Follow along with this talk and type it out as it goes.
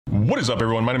What is up,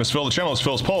 everyone? My name is Phil. The channel is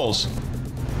Phil's Polls.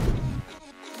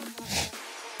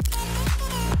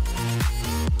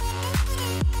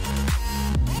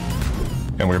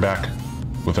 And we're back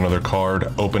with another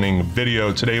card opening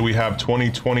video. Today we have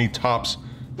 2020 Topps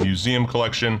Museum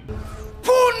Collection.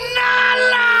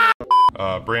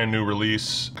 Brand new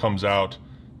release comes out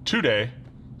today,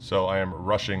 so I am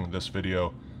rushing this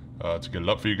video to get it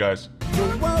up for you guys.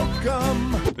 You're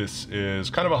welcome. This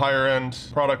is kind of a higher end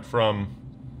product from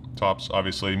Topps,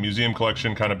 obviously. Museum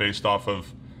collection, kind of based off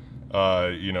of,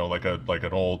 you know, like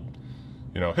an old,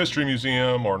 you know, history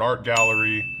museum or an art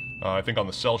gallery. I think on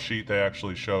the sell sheet they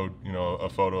actually showed, you know, a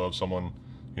photo of someone,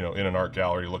 you know, in an art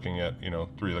gallery looking at, you know,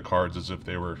 three of the cards as if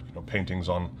they were, you know, paintings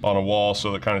on a wall.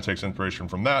 So that kind of takes inspiration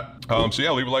from that. So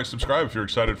yeah, leave a like, subscribe if you're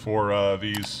excited for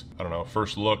these, I don't know,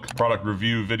 first look product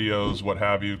review videos, what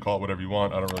have you, call it whatever you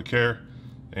want. I don't really care.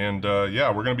 And yeah,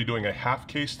 we're gonna be doing a half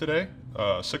case today,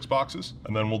 6 boxes,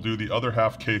 and then we'll do the other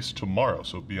half case tomorrow.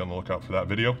 So be on the lookout for that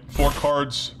video. 4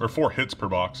 cards, or 4 hits per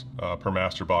box, per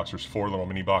master box. There's 4 little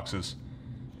mini boxes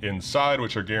inside,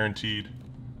 which are guaranteed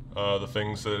the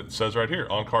things that it says right here: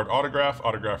 on card autograph,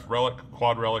 autograph relic,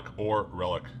 quad relic, or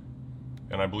relic.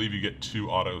 And I believe you get 2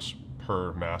 autos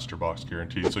per master box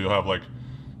guaranteed. So you'll have like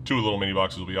 2 little mini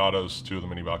boxes will be autos, 2 of the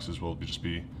mini boxes will just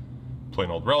be plain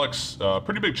old relics.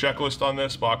 Pretty big checklist on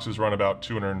this. Boxes run about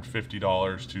 $250 to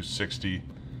 $260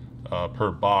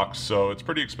 per box, so it's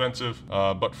pretty expensive.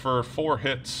 But for 4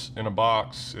 hits in a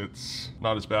box, it's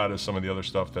not as bad as some of the other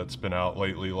stuff that's been out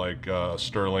lately, like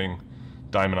Sterling,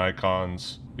 Diamond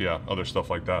Icons, yeah, other stuff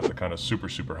like that, that kind of super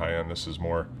high end. This is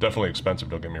more, definitely expensive,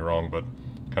 don't get me wrong, but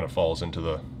kind of falls into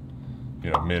the, you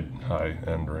know, mid-high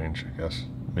end range, I guess.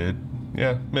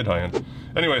 Mid-high end.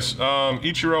 Anyways,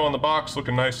 Ichiro on the box,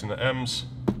 looking nice in the M's.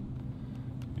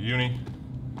 Uni.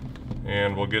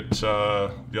 And we'll get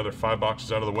the other 5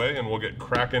 boxes out of the way, and we'll get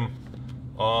cracking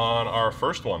on our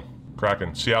first one.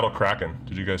 Kraken, Seattle Kraken.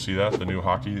 Did you guys see that? The new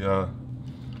hockey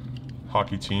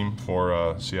team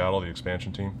for Seattle, the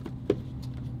expansion team.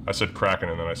 I said Kraken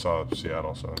and then I saw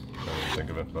Seattle, so I didn't think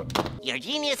of it, but. Your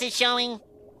genius is showing.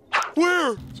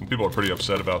 Where? Some people are pretty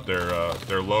upset about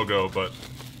their logo, but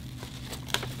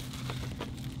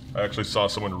I actually saw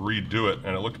someone redo it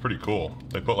and it looked pretty cool.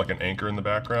 They put like an anchor in the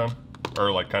background, or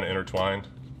like kind of intertwined.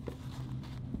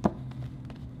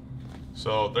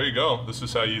 So there you go. This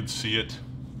is how you'd see it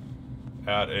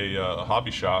at a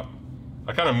hobby shop.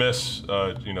 I kind of miss,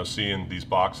 you know, seeing these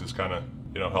boxes kind of,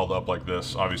 you know, held up like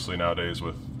this. Obviously nowadays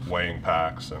with weighing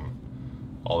packs and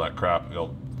all that crap, you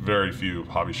know, very few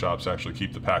hobby shops actually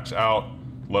keep the packs out,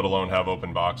 let alone have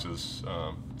open boxes.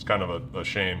 It's kind of a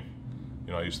shame.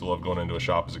 You know, I used to love going into a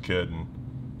shop as a kid and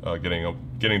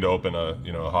getting to open a,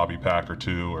 you know, a hobby pack or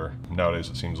 2. Or nowadays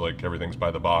it seems like everything's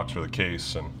by the box or the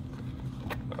case, and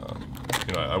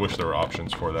you know, I wish there were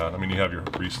options for that. I mean, you have your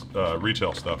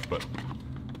retail stuff, but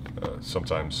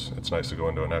sometimes it's nice to go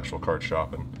into an actual card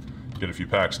shop and get a few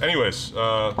packs. Anyways,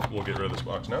 we'll get rid of this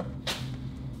box now.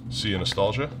 See you,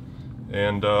 nostalgia.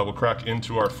 And we'll crack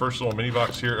into our first little mini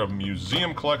box here of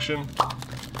Museum Collection.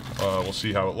 We'll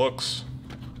see how it looks,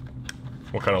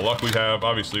 what kind of luck we have.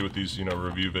 Obviously with these, you know,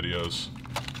 review videos,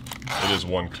 it is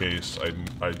one case.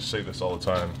 I say this all the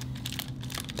time.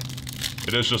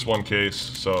 It is just one case,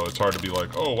 so it's hard to be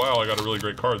like, oh wow, I got a really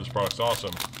great card, this product's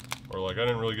awesome. Or like, I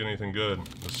didn't really get anything good,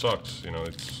 this sucks. You know,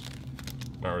 it's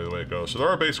not really the way it goes. So there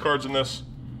are base cards in this.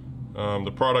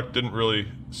 The product didn't really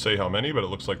say how many, but it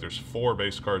looks like there's 4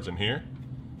 base cards in here.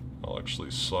 I'll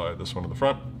actually slide this one to the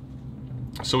front.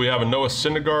 So we have a Noah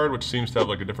Syndergaard, which seems to have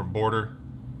like a different border.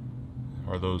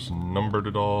 Are those numbered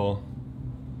at all?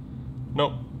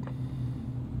 Nope.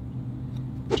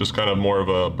 Just kind of more of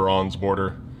a bronze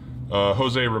border.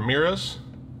 Jose Ramirez,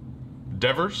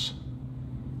 Devers,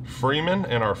 Freeman,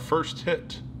 and our first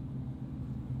hit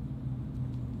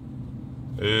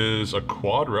is a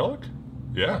quad relic?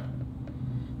 Yeah.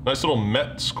 Nice little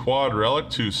Mets quad relic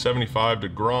to 75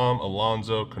 DeGrom,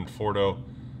 Alonso, Conforto,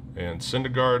 and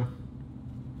Syndergaard.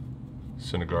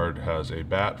 Syndergaard has a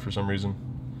bat for some reason.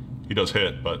 He does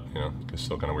hit, but, you know, it's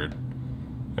still kind of weird.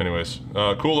 Anyways,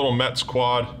 cool little Mets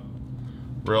quad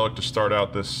relic to start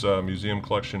out this museum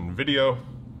collection video.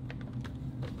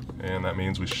 And that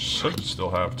means we should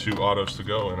still have 2 autos to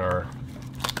go in our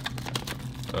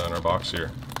box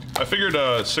here. I figured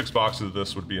 6 boxes of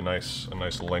this would be a nice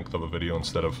length of a video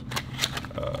instead of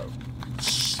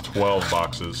 12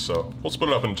 boxes. So we'll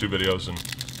split it up into 2 videos, and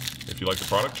if you like the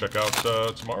product, check out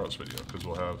tomorrow's video, because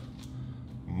we'll have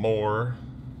more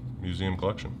museum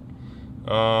collection.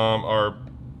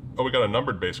 Oh, we got a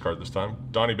numbered base card this time.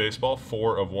 Donnie Baseball,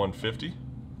 4 of 150.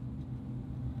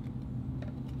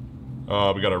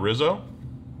 We got a Rizzo.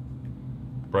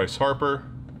 Bryce Harper,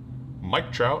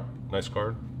 Mike Trout, nice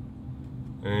card.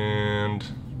 And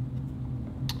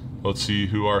let's see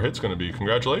who our hit's going to be.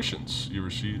 Congratulations, you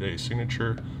received a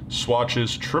signature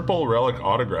swatches triple relic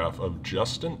autograph of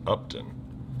Justin Upton,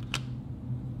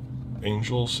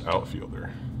 Angels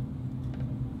outfielder.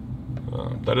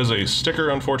 That is a sticker,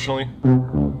 unfortunately,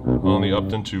 on the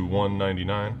Upton to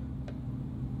 199.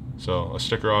 So a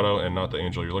sticker auto and not the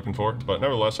Angel you're looking for. But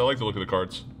nevertheless, I like the look of the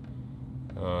cards.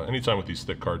 Anytime with these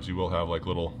thick cards, you will have like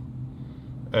little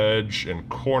edge and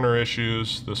corner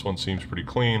issues. This one seems pretty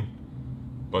clean.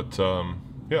 But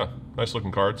yeah, nice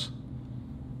looking cards.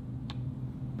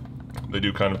 They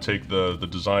do kind of take the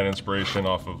design inspiration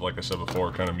off of, like I said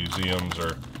before, kind of museums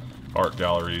or art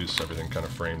galleries, everything kind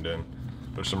of framed in.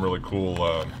 There's some really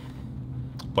cool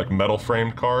like metal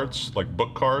framed cards, like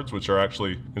book cards, which are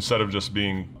actually, instead of just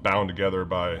being bound together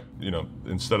by, you know,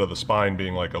 instead of the spine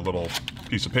being like a little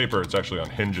piece of paper, it's actually on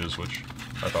hinges, which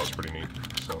I thought was pretty neat.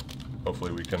 So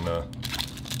hopefully we can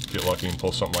get lucky and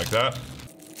pull something like that.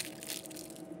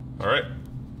 All right,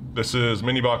 this is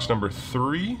mini box number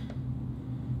 3.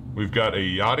 We've got a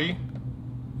Yachty,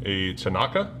 a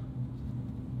Tanaka,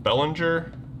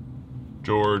 Bellinger,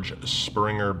 George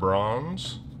Springer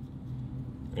bronze,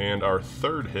 and our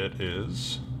third hit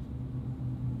is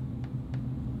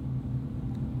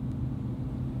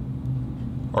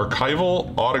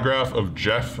archival autograph of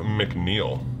Jeff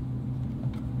McNeil.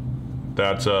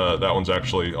 That one's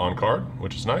actually on card,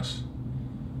 which is nice.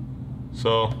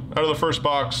 So out of the first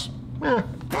box,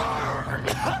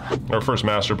 our first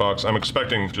master box, I'm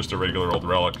expecting just a regular old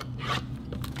relic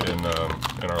in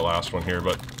our last one here,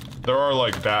 but there are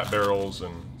like bat barrels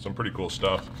and some pretty cool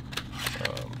stuff.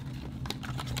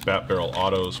 Bat barrel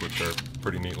autos, which are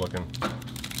pretty neat looking.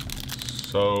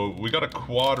 So we got a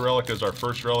quad relic as our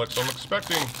first relic, so I'm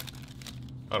expecting,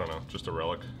 I don't know, just a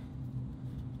relic.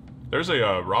 There's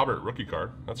a Robert rookie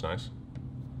card. That's nice.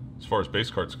 As far as base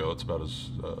cards go, it's about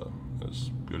as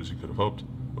good as you could have hoped.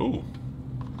 Ooh,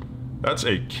 that's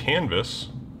a canvas,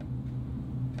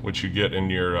 which you get in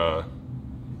your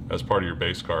as part of your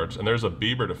base cards. And there's a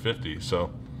Bieber to 50, so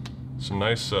some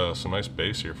nice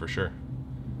base here for sure.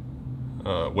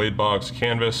 Wade Boggs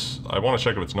canvas. I want to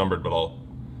check if it's numbered, but I'll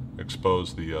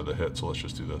expose the hit. So let's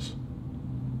just do this.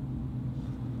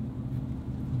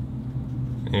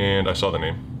 And I saw the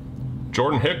name.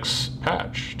 Jordan Hicks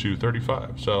patch to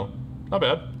 35. So not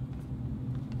bad.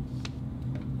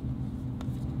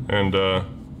 And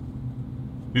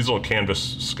these little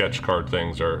canvas sketch card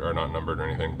things are not numbered or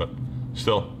anything, but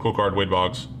still cool card. Wade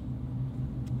Boggs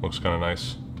looks kind of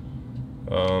nice.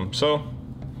 So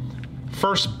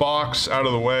first box out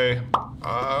of the way.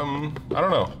 I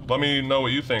don't know. Let me know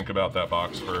what you think about that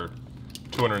box for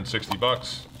 260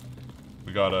 bucks.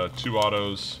 We got 2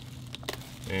 autos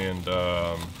and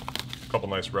a couple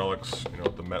nice relics. You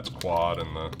know, the Mets quad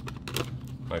and the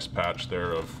nice patch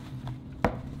there of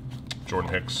Jordan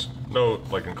Hicks. No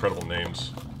like incredible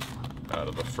names out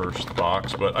of the first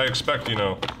box, but I expect, you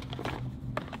know,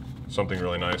 something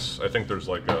really nice. I think there's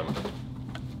like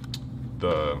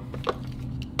the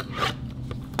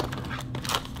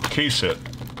case hit.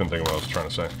 Couldn't think of what I was trying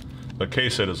to say. The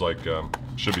case hit is like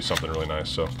should be something really nice.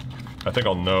 So I think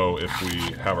I'll know if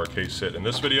we have our case hit in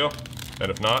this video, and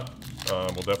if not,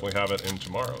 we'll definitely have it in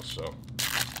tomorrow. So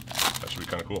that should be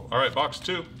kind of cool. All right, box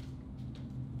 2.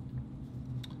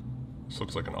 This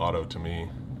looks like an auto to me,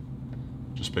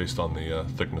 just based on the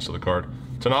thickness of the card.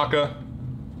 Tanaka,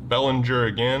 Bellinger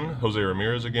again, Jose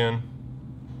Ramirez again,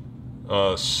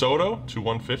 Soto to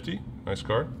 150, nice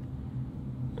card.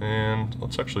 And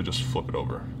let's actually just flip it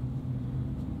over,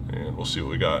 and we'll see what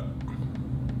we got.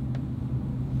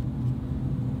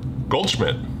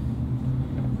 Goldschmidt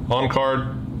on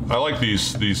card. I like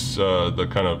these the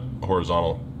kind of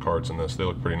horizontal cards in this. They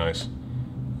look pretty nice.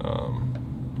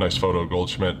 Nice photo,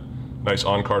 Goldschmidt. Nice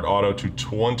on card auto to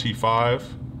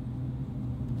 25.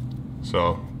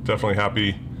 So definitely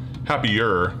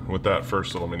happier with that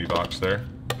first little mini box there.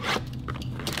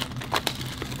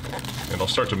 And I'll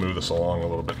start to move this along a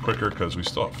little bit quicker because we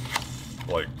still have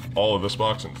like all of this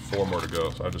box and 4 more to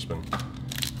go. So I've just been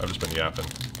yapping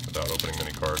without opening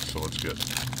many cards. So let's get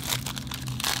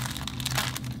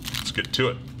to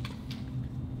it.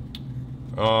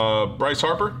 Bryce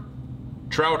Harper,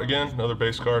 Trout again, another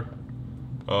base card.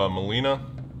 Molina,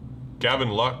 Gavin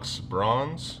Lux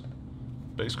bronze,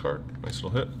 base card, nice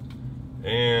little hit.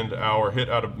 And our hit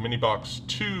out of mini box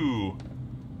 2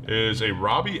 is a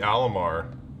Robbie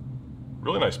Alomar.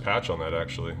 Really nice patch on that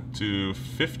actually, to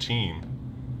 15.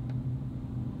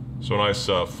 So a nice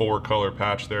 4-color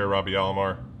patch there, Robbie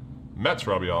Alomar. Mets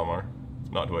Robbie Alomar.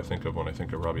 Not who I think of when I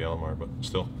think of Robbie Alomar, but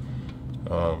still.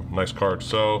 Nice card.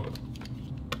 So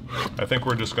I think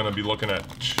we're just going to be looking at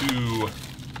 2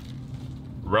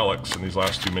 relics in these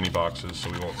last 2 mini boxes, so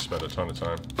we won't spend a ton of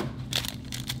time.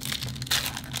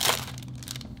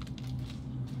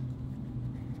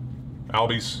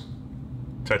 Albies,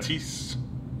 Tatis,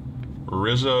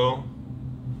 Rizzo,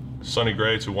 Sonny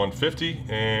Gray to 150,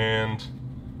 and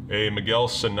a Miguel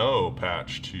Sano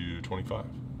patch to 25.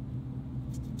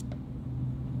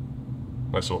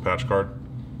 Nice little patch card.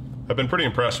 I've been pretty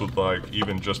impressed with like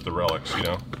even just the relics, you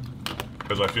know,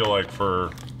 because I feel like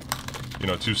for, you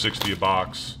know, $260 a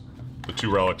box, the 2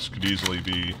 relics could easily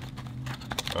be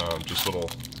just little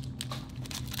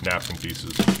napkin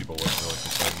pieces that people wouldn't really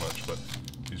complain much, but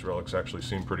these relics actually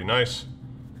seem pretty nice.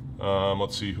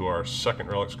 Let's see who our second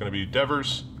relic's going to be.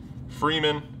 Devers,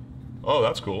 Freeman. Oh,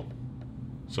 that's cool.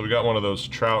 So we got one of those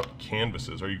Trout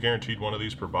canvases. Are you guaranteed one of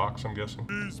these per box, I'm guessing?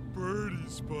 He's pretty,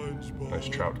 SpongeBob. Nice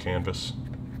Trout canvas.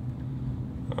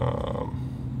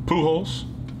 Pujols.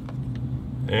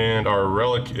 And our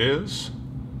relic is,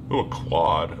 ooh, a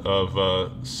quad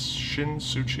of Shin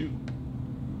Soo-Choo.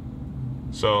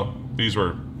 So these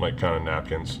were like kind of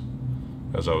napkins,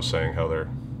 as I was saying, how they're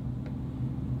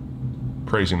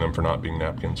praising them for not being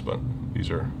napkins, but these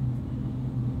are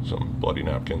some bloody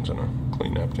napkins and a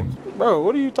clean napkin. Bro,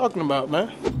 what are you talking about,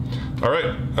 man? All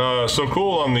right, so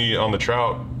cool on the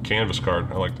Trout canvas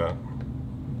card. I like that.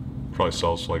 Probably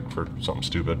sells like for something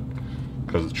stupid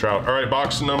because of the Trout. All right,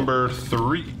 box number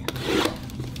 3.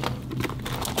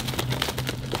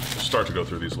 Start to go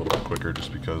through these a little bit quicker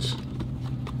just because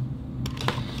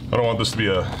I don't want this to be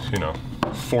a, you know,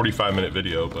 45-minute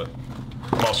video, but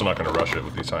I'm also not going to rush it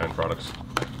with these high-end products.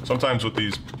 Sometimes with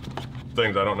these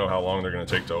things, I don't know how long they're going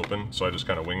to take to open, so I just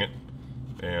kind of wing it.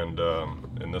 And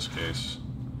in this case,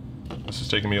 this is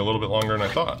taking me a little bit longer than I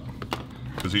thought,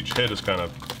 because each hit is kind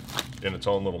of in its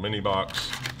own little mini box.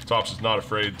 Topps is not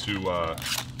afraid to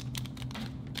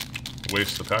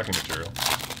waste the packing material.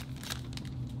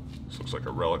 This looks like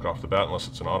a relic off the bat, unless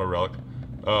it's an auto relic.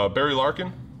 Barry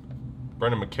Larkin,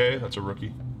 Brendan McKay, that's a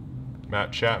rookie.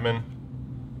 Matt Chapman,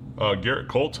 Garrett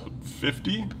Colt,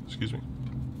 50, excuse me.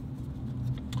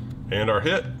 And our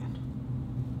hit.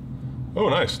 Oh,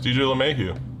 nice, DJ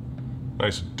LeMahieu.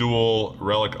 Nice dual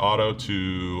relic auto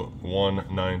to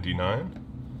 199.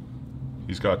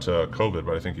 He's got COVID,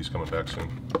 but I think he's coming back soon.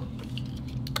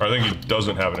 Or I think he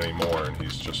doesn't have it anymore, and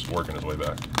he's just working his way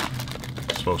back.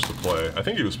 Supposed to play, I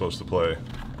think he was supposed to play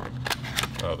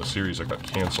the series that got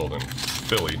canceled in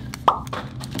Philly.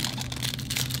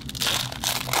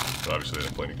 But obviously they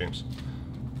didn't play any games.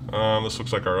 This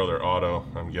looks like our other auto,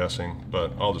 I'm guessing,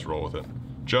 but I'll just roll with it.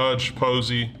 Judge,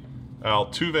 Posey,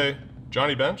 Altuve,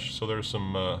 Johnny Bench. So there's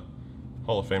some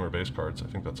Hall of Famer base cards. I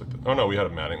think that's like the, oh no, we had a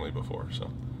Mattingly before.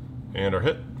 So, and our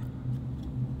hit,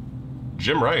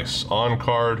 Jim Rice on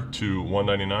card to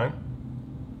 199.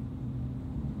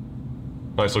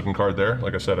 Nice looking card there.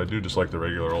 Like I said, I do just like the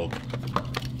regular old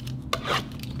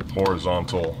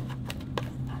horizontal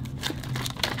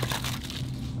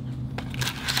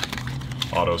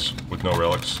autos with no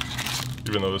relics,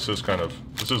 even though this is kind of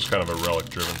a relic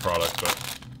driven product,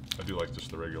 but I do like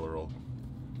just the regular old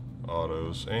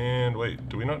autos. And wait,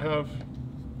 do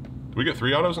we get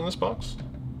 3 autos in this box?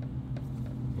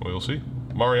 We'll see.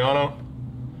 Mariano,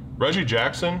 Reggie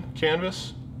Jackson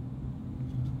canvas,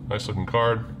 nice looking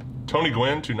card. Tony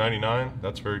Gwynn 299,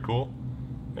 that's very cool.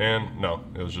 And no,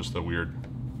 it was just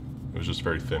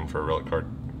very thin for a relic card.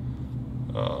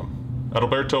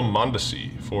 Adalberto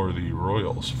Mondesi for the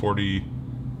Royals,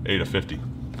 48 of 50.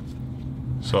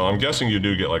 So I'm guessing you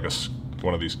do get like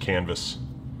one of these canvas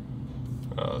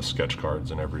sketch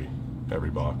cards in every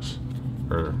box.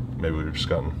 Or maybe we've just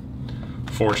gotten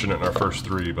fortunate in our first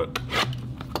 3, but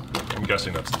I'm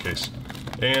guessing that's the case.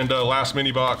 And last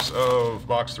mini box of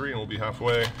box 3, and we'll be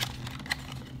halfway.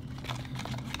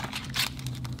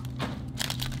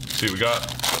 Let's see, we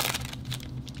got,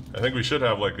 I think we should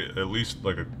have like at least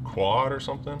like a quad or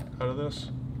something out of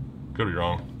this. Could be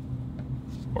wrong.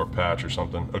 Or patch or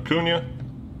something. Acuna,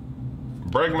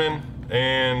 Bregman,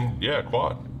 and yeah,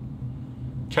 quad.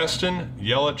 Keston,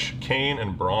 Yelich, Kane,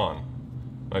 and Braun.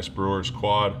 Nice Brewers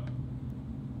quad.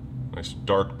 Nice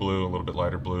dark blue, a little bit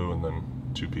lighter blue, and then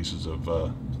 2 pieces of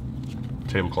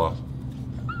tablecloth.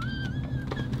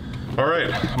 All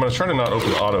right, I'm gonna try to not open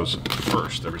the autos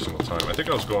first every single time. I think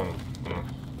I was going,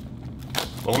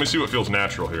 well, let me see what feels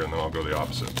natural here, and then I'll go the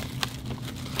opposite.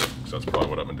 So that's probably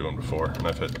what I've been doing before, and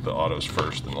I've hit the autos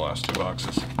first in the last 2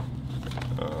 boxes.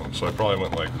 So I probably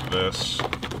went like this.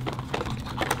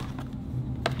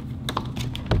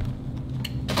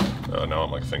 Now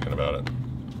I'm like thinking about it.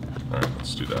 All right,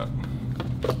 let's do that.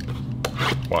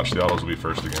 Watch, the autos will be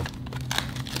first again.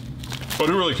 But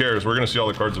who really cares? We're gonna see all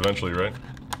the cards eventually, right?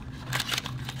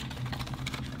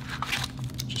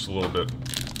 Just a little bit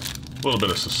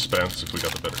of suspense if we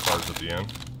got the better cards at the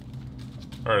end.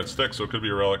 All right, it's thick, so it could be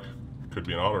a relic, could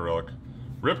be an auto relic.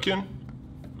 Ripken,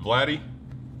 Vladdy,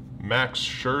 Max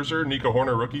Scherzer, Nico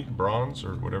Horner rookie, bronze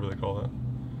or whatever they call that.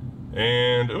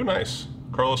 And oh, nice,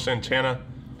 Carlos Santana,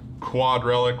 quad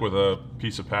relic with a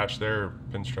piece of patch there, or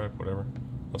pinstripe, whatever.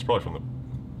 That's probably from the.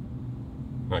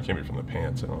 No, it can't be from the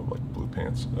pants. I don't have like blue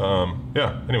pants.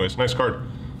 Yeah. Anyways, nice card,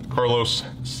 Carlos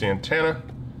Santana.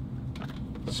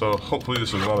 So hopefully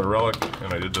this is another relic,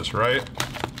 and I did this right,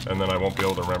 and then I won't be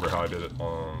able to remember how I did it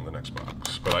on the next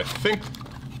box. But I think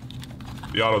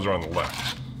the autos are on the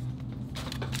left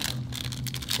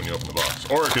when you open the box,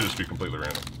 or it could just be completely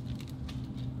random.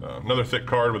 Another thick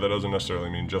card, but that doesn't necessarily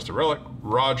mean just a relic.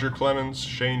 Roger Clemens,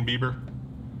 Shane Bieber,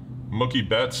 Mookie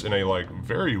Betts in a like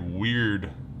very weird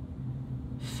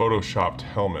photoshopped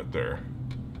helmet there.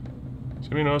 Does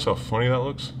anybody notice how funny that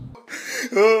looks?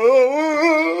 Look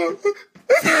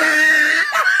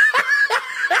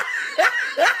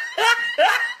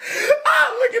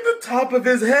at the top of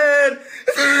his head.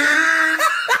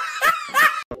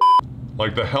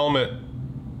 Like the helmet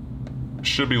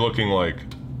should be looking like,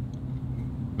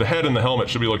 the head in the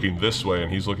helmet should be looking this way,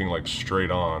 and he's looking like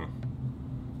straight on.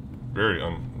 Very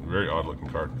odd looking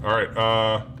card. All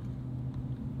right,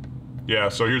 yeah,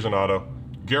 so here's an auto.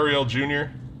 Gary L.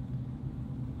 Jr.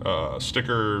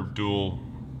 Sticker dual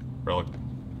relic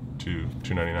to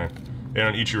 $2.99, and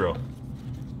an Ichiro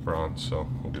bronze. So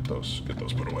we'll get those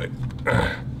put away.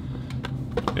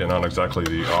 Yeah, not exactly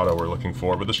the auto we're looking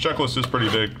for, but this checklist is pretty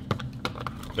big.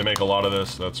 They make a lot of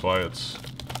this. That's why it's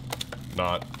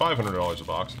not $500 a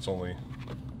box. It's only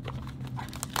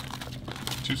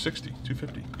 $260,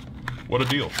 $250. What a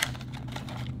deal!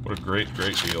 What a great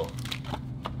deal.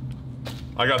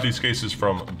 I got these cases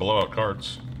from Blowout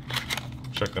Cards.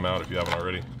 Check them out if you haven't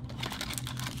already.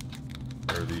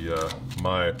 They're the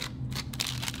my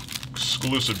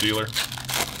exclusive dealer.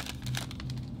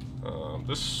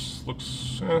 This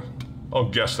looks, I'll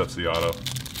guess that's the auto.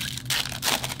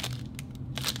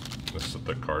 This is a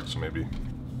thick card, so maybe.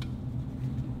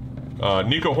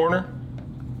 Nico Horner,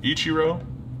 Ichiro,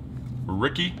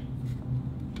 Ricky,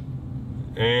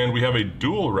 and we have a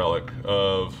dual relic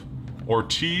of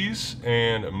Ortiz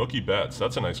and Mookie Betts.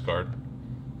 That's a nice card.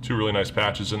 Two really nice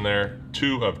patches in there.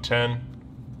 2 of 10.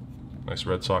 Nice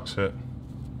Red Sox hit.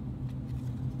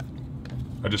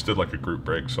 I just did like a group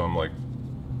break, so I'm like,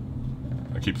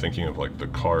 I keep thinking of like the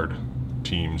card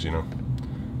teams, you know.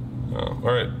 All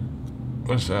right,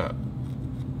 what is that?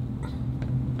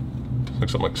 Looks like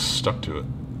something like stuck to it.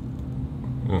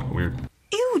 Oh, weird.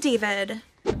 Ew, David.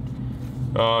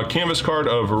 Canvas card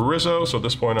of Rizzo. So at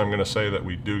this point, I'm going to say that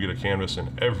we do get a canvas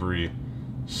in every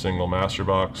single master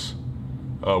box.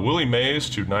 Willie Mays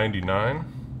to 99.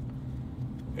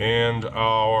 And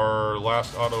our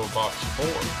last auto box 4.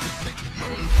 Ooh,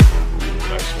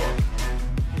 nice one.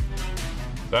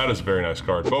 That is a very nice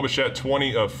card. Bo Bichette,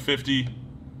 20 of 50.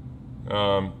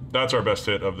 That's our best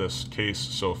hit of this case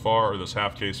so far, or this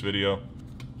half case video,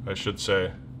 I should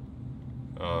say.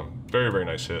 Very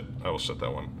nice hit. I will set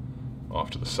that one off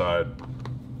to the side.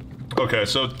 Okay,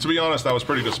 so to be honest, I was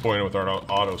pretty disappointed with our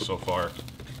autos so far,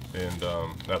 and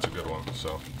that's a good one.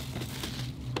 So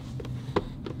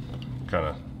kind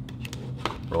of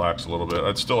relax a little bit.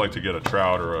 I'd still like to get a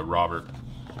Trout or a Robert,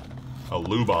 a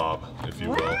Lou Bob, if you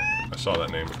will. I saw that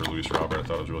name for Luis Robert. I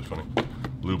thought it was really funny.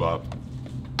 Lou Bob.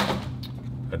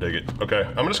 I dig it. Okay,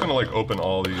 I'm just gonna like open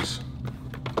all these.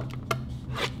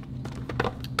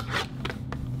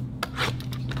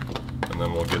 And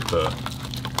then we'll get the,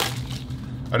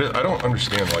 I don't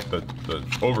understand like the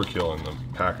overkill in the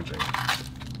packaging.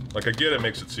 Like I get it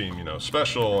makes it seem, you know,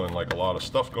 special and like a lot of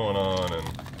stuff going on and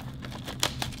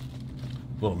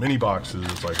little mini boxes.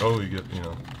 It's like, oh, you get, you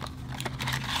know,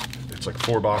 it's like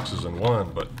 4 boxes in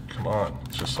one, but come on.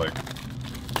 It's just like,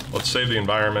 let's save the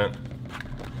environment.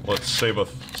 Let's save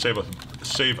us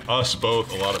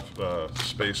both a lot of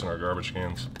space in our garbage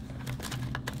cans.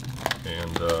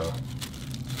 And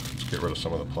let's get rid of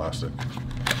some of the plastic.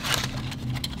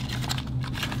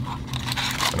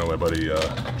 I know my buddy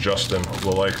Justin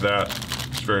will like that.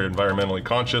 He's very environmentally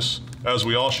conscious, as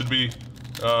we all should be.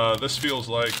 This feels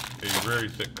like a very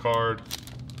thick card.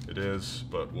 It is,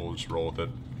 but we'll just roll with it.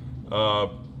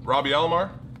 Robbie Alomar,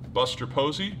 Buster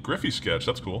Posey, Griffey sketch.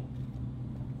 That's cool.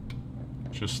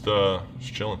 Just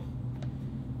chilling.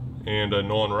 And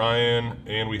Nolan Ryan,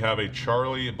 and we have a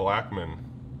Charlie Blackmon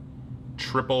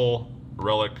triple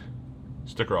relic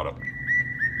sticker auto.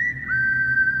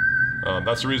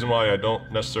 That's the reason why I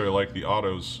don't necessarily like the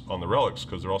autos on the relics,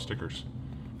 because they're all stickers.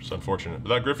 Just unfortunate. But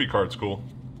that Griffey card's cool.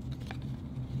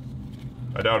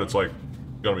 I doubt it's like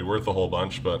gonna be worth a whole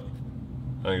bunch, but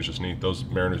I think it's just neat. Those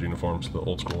Mariners uniforms, the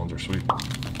old school ones, are sweet.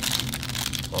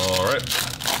 All right.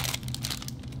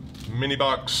 Mini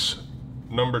box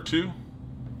number 2.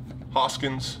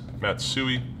 Hoskins,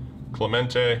 Matsui,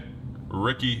 Clemente,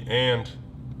 Ricky, and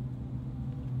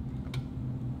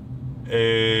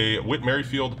a Whit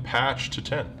Merrifield patch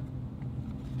 /10.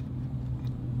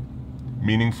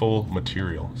 Meaningful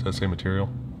material. Does that say material?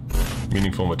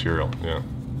 Meaningful material, yeah.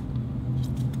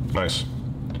 Nice.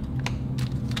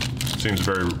 Seems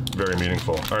very, very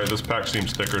meaningful. All right, this pack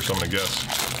seems thicker, so I'm gonna guess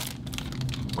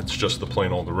it's just the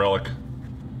plain old relic.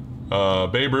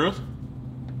 Babe Ruth,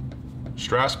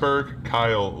 Strasburg,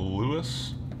 Kyle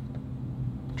Lewis,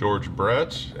 George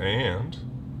Brett, and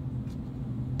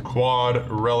quad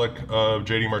relic of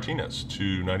JD Martinez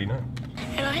 /99.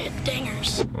 And I hit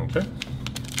dingers. Okay.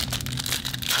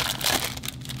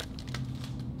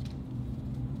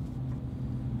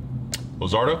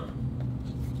 Luzardo,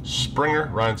 Springer,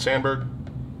 Ryan Sandberg,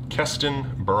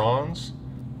 Keston Bronze,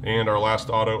 and our last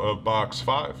auto of box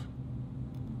 5.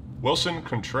 Wilson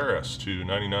Contreras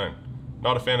 /99.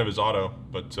 Not a fan of his auto,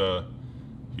 but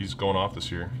he's going off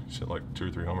this year. He's hit like 2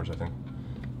 or 3 homers, I think,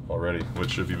 already.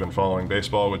 Which, if you've been following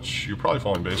baseball, which you're probably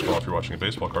following baseball if you're watching a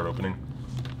baseball card opening,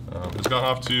 has gotten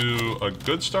off to a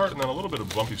good start and then a little bit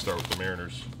of a bumpy start with the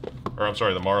Mariners. Or, I'm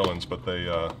sorry, the Marlins, but they,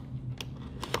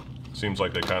 seems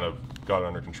like they kind of got it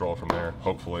under control from there,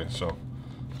 hopefully, so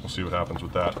we'll see what happens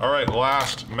with that. All right,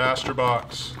 last master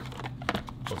box.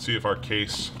 Let's see if our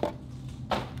case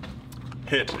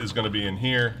hit is going to be in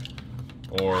here,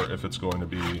 or if it's going to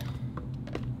be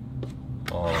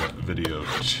on video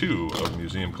 2 of the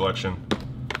museum collection.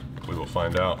 We will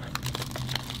find out.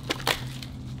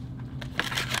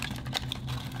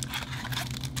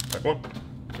 Pack 1.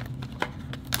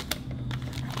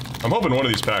 I'm hoping one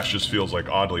of these packs just feels like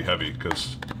oddly heavy,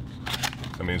 because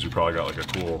that means we probably got like a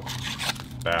cool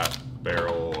bat,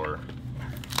 barrel, or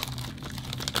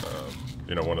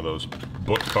you know, one of those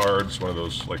book cards, one of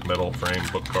those like metal frame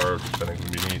book cards, which I think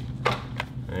would be neat.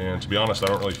 And to be honest, I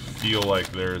don't really feel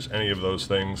like there's any of those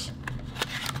things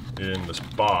in this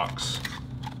box,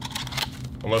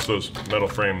 unless those metal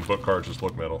frame book cards just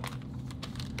look metal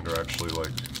and are actually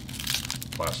like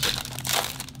plastic.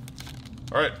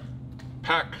 All right,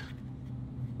 pack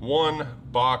 1,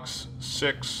 box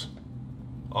 6.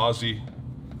 Ozzie,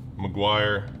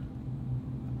 McGuire,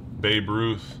 Babe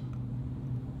Ruth,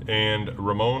 and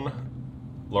Ramon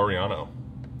Laureano.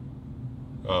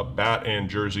 Bat and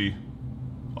jersey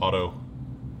auto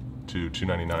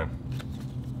 /299.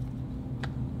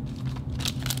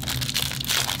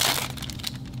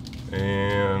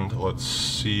 And let's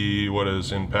see what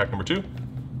is in pack number 2.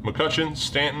 McCutchen,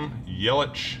 Stanton,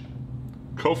 Yelich,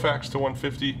 Koufax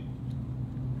 /150,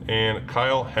 and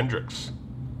Kyle Hendricks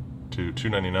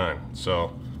 /299.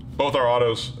 So both our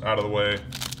autos out of the way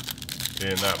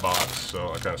in that box, so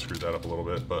I kind of screwed that up a little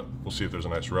bit, but we'll see if there's a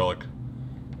nice relic.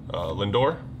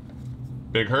 Lindor,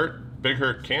 Big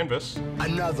Hurt canvas,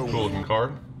 Another cool looking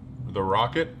card. The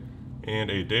Rocket, and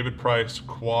a David Price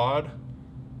quad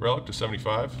relic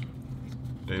 /75.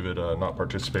 David not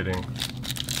participating in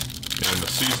the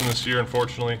season this year,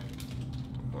 unfortunately,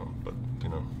 but you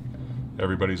know,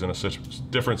 everybody's in a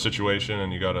different situation,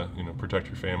 and you gotta, you know, protect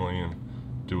your family and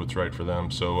do what's right for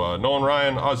them. So Nolan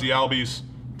Ryan, Ozzie Albies,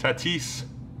 Tatis,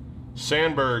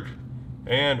 Sandberg,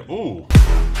 and ooh,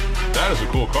 that is a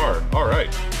cool card. All right,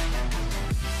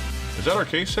 is that our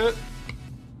case hit?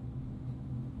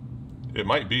 It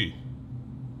might be.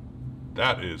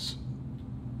 That is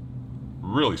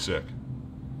really sick.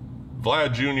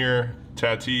 Vlad Jr.,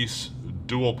 Tatis,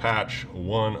 dual patch,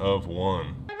 1 of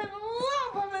 1.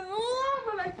 I'm in love,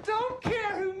 and I don't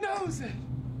care who knows it.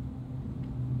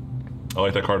 I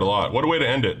like that card a lot. What a way to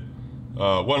end it.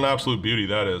 What an absolute beauty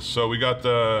that is. So we got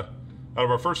the, out of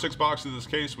our first 6 boxes of this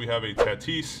case, we have a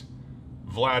Tatis,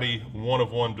 Vladdy, 1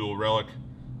 of 1 dual relic,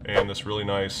 and this really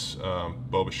nice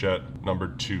Bo Bichette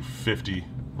numbered /250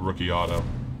 rookie auto.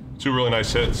 2 really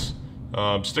nice hits.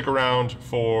 Stick around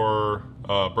for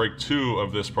break 2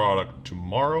 of this product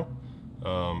tomorrow.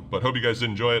 But hope you guys did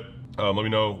enjoy it. Let me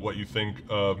know what you think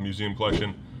of Museum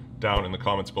Collection down in the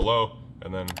comments below,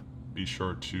 and then be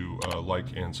sure to like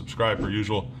and subscribe per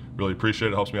usual. Really appreciate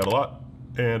it. It helps me out a lot.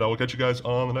 And I will catch you guys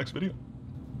on the next video.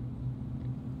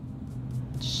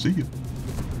 See ya.